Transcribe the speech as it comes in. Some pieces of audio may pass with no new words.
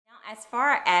As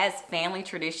far as family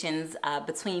traditions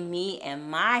between me and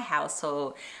my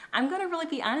household, I'm gonna really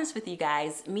be honest with you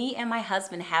guys. Me and my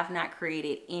husband have not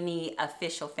created any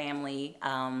official family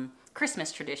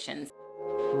Christmas traditions.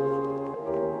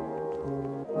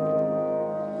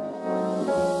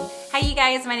 Hi you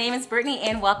guys, my name is Brittany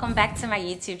and welcome back to my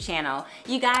YouTube channel.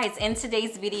 You guys, in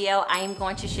today's video, I am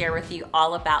going to share with you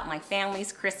all about my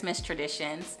family's Christmas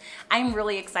traditions. I'm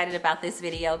really excited about this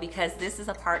video because this is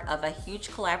a part of a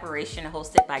huge collaboration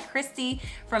hosted by KRISTIE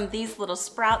from These Little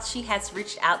Sprouts. She has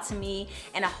reached out to me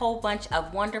and a whole bunch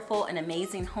of wonderful and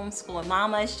amazing homeschooling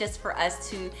mamas just for us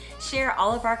to share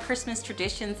all of our Christmas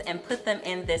traditions and put them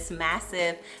in this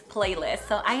massive playlist.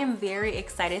 So I am very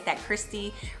excited that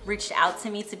KRISTIE reached out to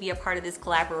me to be a part of this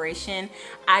collaboration.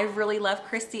 I really love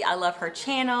KRISTIE. I love her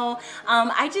channel.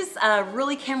 I just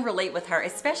really can relate with her,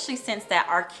 especially since that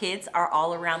our kids are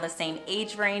all around the same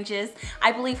age ranges.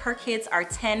 I believe her kids are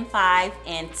 10, 5,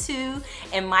 and 2,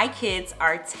 and my kids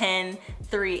are 10,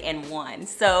 3, and 1.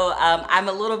 So I'm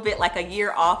a little bit like a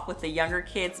year off with the younger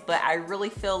kids, but I really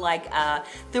feel like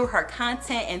through her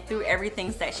content and through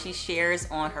everything that she shares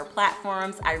on her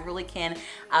platforms, I really can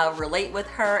relate with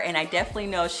her, and I definitely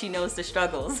know she knows the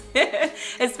struggles.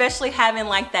 Especially having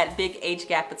like that big age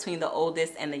gap between the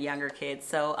oldest and the younger kids.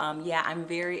 So yeah, I'm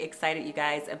very excited, you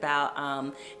guys,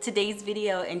 about today's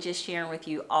video and just sharing with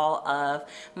you all of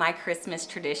my Christmas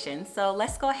traditions. So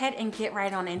let's go ahead and get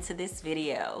right on into this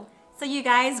video. So you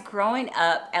guys, growing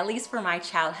up, at least for my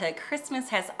childhood, Christmas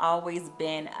has always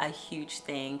been a huge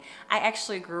thing. I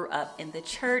actually grew up in the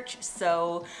church,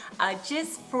 so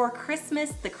just for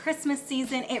Christmas, the Christmas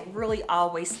season, it really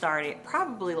always started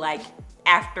probably like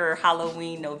after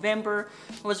Halloween. November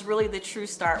was really the true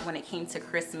start when it came to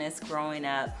Christmas growing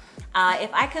up.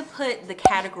 If I could put the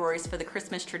categories for the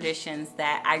Christmas traditions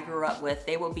that I grew up with,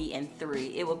 they will be in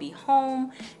 3. It will be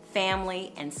home,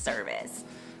 family, and service.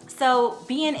 So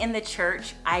being in the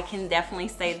church, I can definitely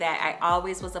say that I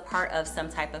always was a part of some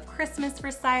type of Christmas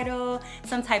recital,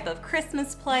 some type of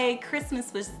Christmas play.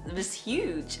 Christmas was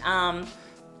huge.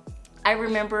 I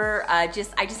remember I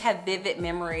just have vivid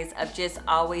memories of just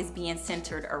always being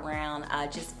centered around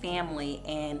just family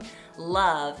and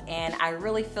love. And I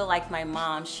really feel like my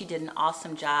mom, she did an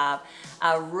awesome job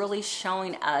really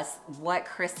showing us what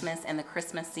Christmas and the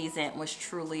Christmas season was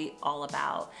truly all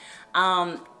about.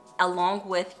 Along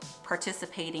with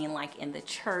participating like in the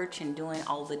church and doing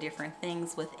all the different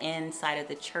things inside of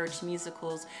the church,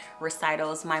 musicals,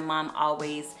 recitals, my mom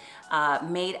always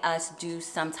made us do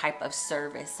some type of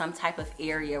service, some type of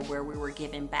area where we were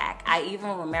giving back. I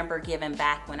even remember giving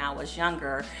back when I was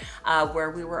younger,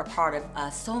 where we were a part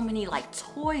of so many like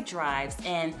toy drives.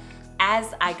 And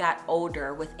as I got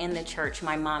older within the church,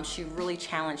 my mom, she really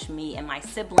challenged me and my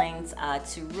siblings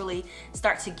to really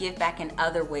start to give back in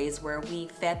other ways, where we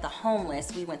fed the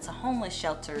homeless. We went to homeless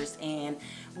shelters and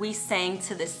we sang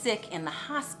to the sick in the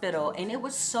hospital. And it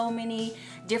was so many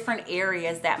different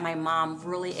areas that my mom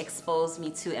really exposed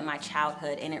me to in my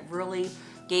childhood. And it really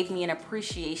gave me an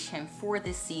appreciation for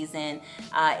this season.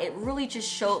 It really just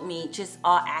showed me just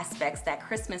all aspects that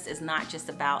Christmas is not just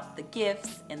about the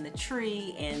gifts and the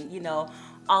tree and, you know,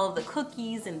 all of the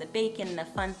cookies and the bacon and the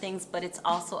fun things, but it's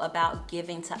also about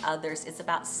giving to others. It's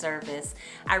about service.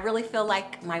 I really feel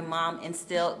like my mom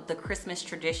instilled the Christmas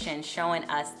tradition, showing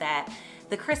us that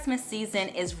the Christmas season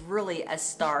is really a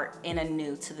start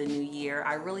to the new year.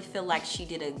 I really feel like she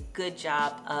did a good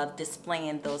job of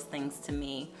displaying those things to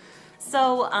me.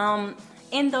 So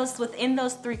within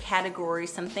those 3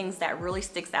 categories, some things that really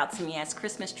sticks out to me as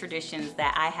Christmas traditions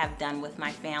that I have done with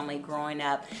my family growing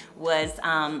up was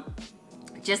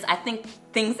I think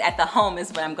things at the home is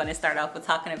what I'm going to start off with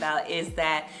talking about, is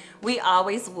that we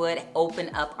always would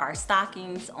open up our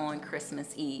stockings on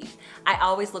Christmas Eve. I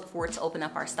always look forward to open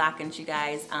up our stockings, you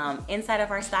guys. Inside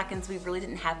of our stockings, we really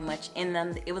didn't have much in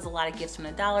them. It was a lot of gifts from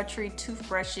the Dollar Tree,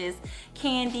 toothbrushes,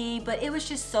 candy, but it was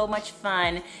just so much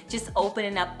fun just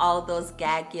opening up all of those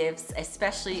gag gifts,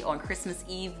 especially on Christmas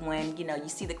Eve when, you know, you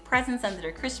see the presents under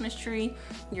the Christmas tree.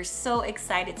 You're so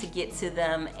excited to get to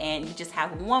them and you just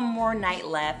have one more night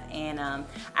left. And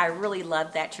I really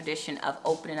love that tradition of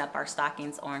opening up our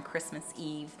stockings on Christmas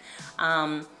Eve.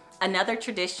 Another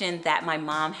tradition that my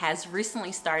mom has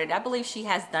recently started, I believe she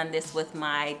has done this with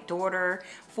my daughter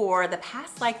for the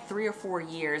past like 3 or 4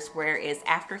 years, where is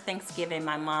after Thanksgiving,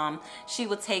 my mom, she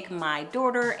will take my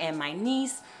daughter and my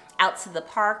niece out to the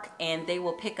park and they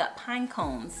will pick up pine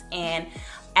cones. And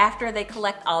After they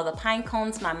collect all the pine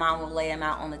cones, my mom will lay them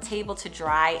out on the table to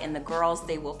dry, and the girls,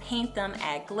 they will paint them,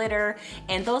 add glitter,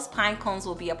 and those pine cones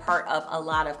will be a part of a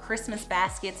lot of Christmas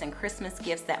baskets and Christmas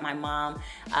gifts that my mom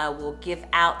will give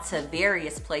out to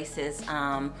various places.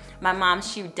 My mom,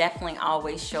 she definitely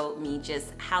always showed me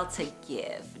just how to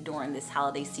give during this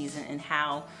holiday season, and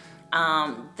how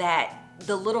that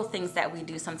the little things that we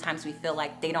do, sometimes we feel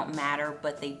like they don't matter,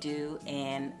 but they do.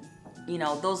 And you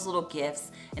know, those little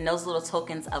gifts and those little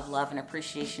tokens of love and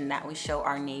appreciation that we show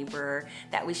our neighbor,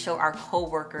 that we show our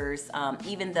co-workers,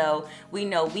 even though we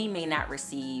know we may not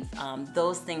receive,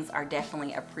 those things are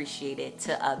definitely appreciated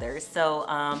to others.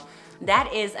 So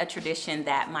that is a tradition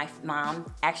that my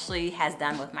mom actually has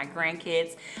done with my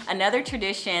grandkids. Another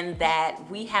tradition that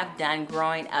we have done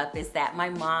growing up is that my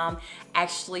mom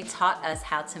actually taught us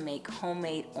how to make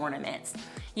homemade ornaments.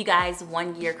 You guys,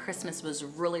 one year Christmas was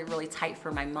really, really tight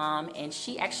for my mom, and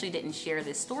she actually didn't share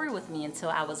this story with me until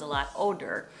I was a lot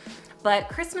older. But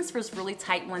Christmas was really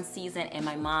tight one season, and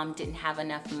my mom didn't have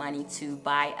enough money to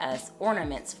buy us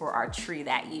ornaments for our tree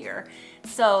that year.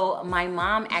 So my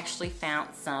mom actually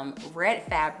found some red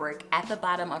fabric at the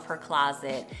bottom of her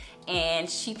closet, and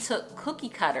she took cookie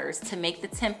cutters to make the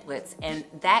templates. And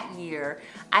that year,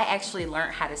 I actually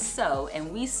learned how to sew,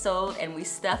 and we sewed and we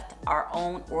stuffed our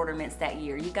own ornaments that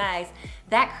year. You guys,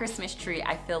 that Christmas tree,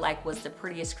 I feel like, was the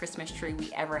prettiest Christmas tree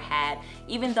we ever had.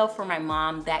 Even though for my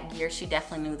mom that year, she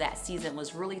definitely knew that season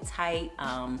was really tight.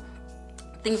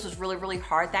 Things was really, really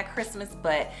hard that Christmas,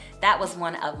 but that was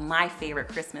one of my favorite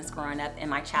Christmas growing up in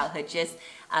my childhood. Just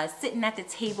sitting at the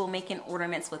table making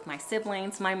ornaments with my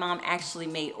siblings. My mom actually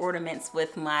made ornaments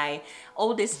with my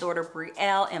oldest daughter,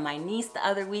 Brielle, and my niece the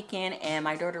other weekend, and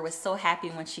my daughter was so happy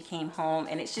when she came home.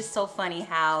 And it's just so funny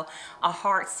how a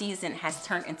hard season has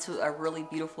turned into a really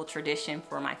beautiful tradition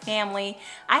for my family.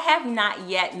 I have not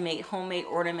yet made homemade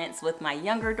ornaments with my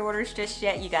younger daughters just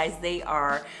yet. You guys, they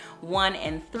are 1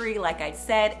 and 3, like I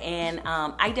said, and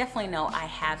I definitely know I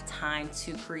have time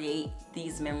to create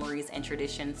these memories and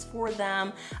traditions for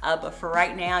them. But for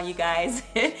right now, you guys,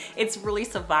 it's really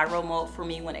survival mode for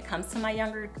me when it comes to my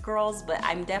younger girls. But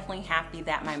I'm definitely happy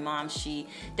that my mom, she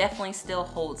definitely still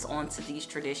holds on to these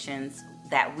traditions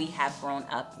that we have grown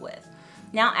up with.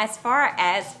 Now, as far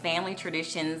as family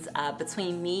traditions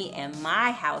between me and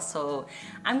my household,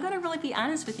 I'm gonna really be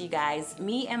honest with you guys.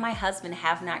 Me and my husband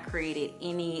have not created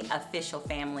any official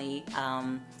family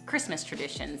Christmas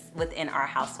traditions within our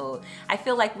household. I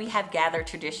feel like we have gathered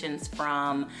traditions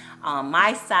from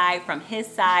my side, from his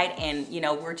side, and you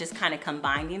know, we're just kind of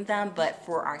combining them, but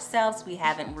for ourselves, we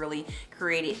haven't really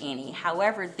created any.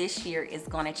 However, this year is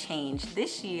gonna change.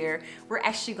 This year, we're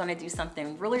actually gonna do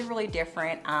something really, really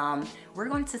different. We're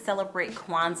going to celebrate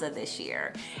Kwanzaa this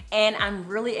year, and I'm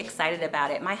really excited about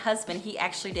it. My husband, he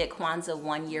actually did Kwanzaa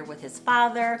one year with his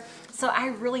father, so I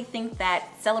really think that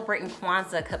celebrating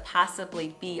Kwanzaa could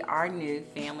possibly be our new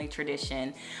family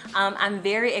tradition. I'm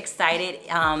very excited.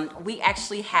 We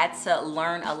actually had to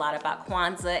learn a lot about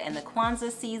Kwanzaa and the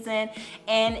Kwanzaa season,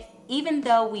 and even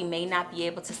though we may not be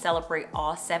able to celebrate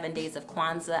all 7 days of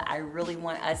Kwanzaa, I really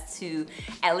want us to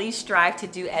at least strive to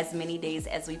do as many days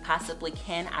as we possibly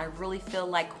can. I really feel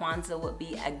like Kwanzaa would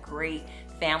be a great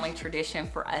family tradition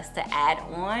for us to add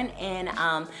on, and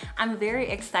I'm very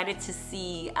excited to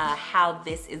see how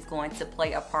this is going to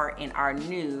play a part in our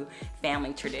new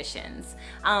family traditions.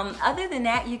 Other than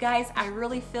that, you guys, I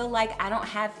really feel like I don't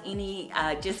have any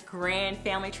just grand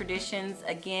family traditions.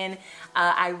 Again,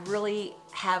 I really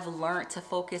have learned to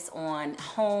focus on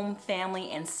home,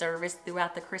 family, and service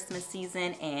throughout the Christmas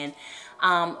season. And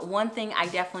one thing I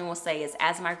definitely will say is,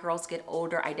 as my girls get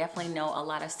older, I definitely know a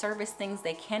lot of service things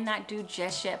they cannot do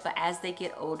just yet, but as they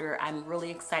get older, I'm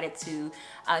really excited to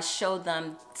show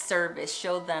them service,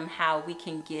 show them how we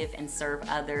can give and serve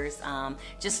others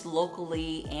just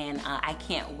locally, and I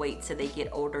can't wait till they get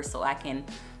older so I can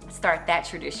start that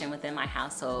tradition within my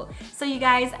household. So you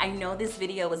guys, I know this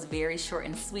video was very short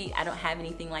and sweet. I don't have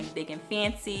anything like big and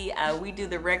fancy. We do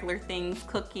the regular things,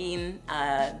 cooking,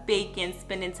 baking,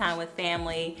 spending time with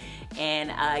family,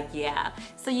 and yeah.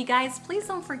 So you guys, please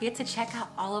don't forget to check out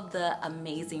all of the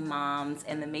amazing moms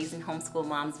and the amazing homeschool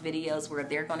moms videos where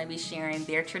they're going to be sharing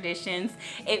their traditions.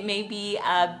 It may be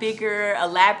bigger,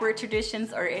 elaborate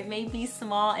traditions, or it may be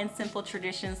small and simple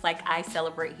traditions like I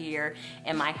celebrate here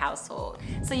in my household.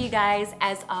 So you guys,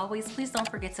 as always, please don't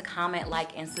forget to comment,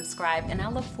 like, and subscribe, and I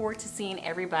look forward to seeing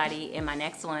everybody in my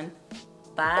next one.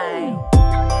 Bye.